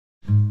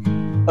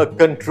a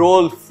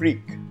control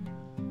freak.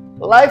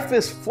 Life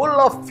is full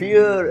of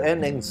fear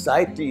and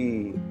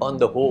anxiety on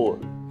the whole.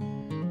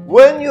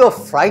 When you are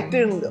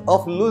frightened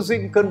of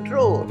losing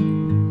control,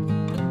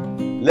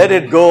 let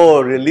it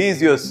go,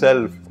 release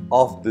yourself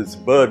of this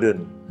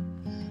burden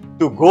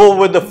to go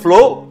with the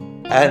flow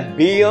and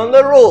be on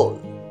the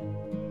roll.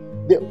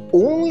 The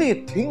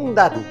only thing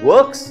that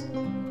works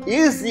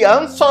is the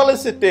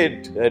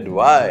unsolicited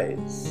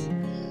advice.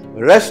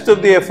 Rest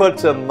of the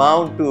efforts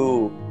amount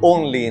to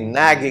only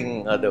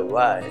nagging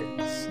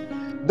otherwise.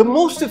 The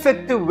most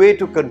effective way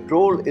to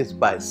control is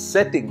by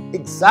setting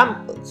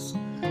examples.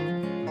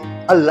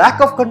 A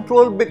lack of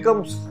control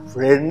becomes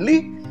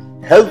friendly,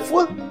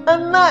 helpful,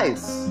 and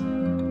nice.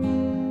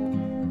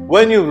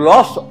 When you've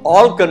lost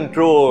all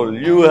control,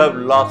 you have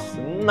lost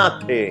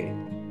nothing.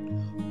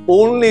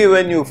 Only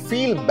when you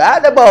feel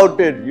bad about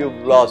it,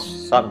 you've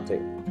lost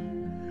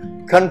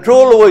something.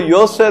 Control over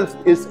yourself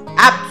is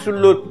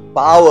absolute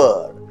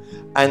power,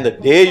 and the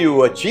day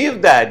you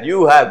achieve that,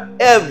 you have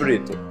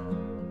everything.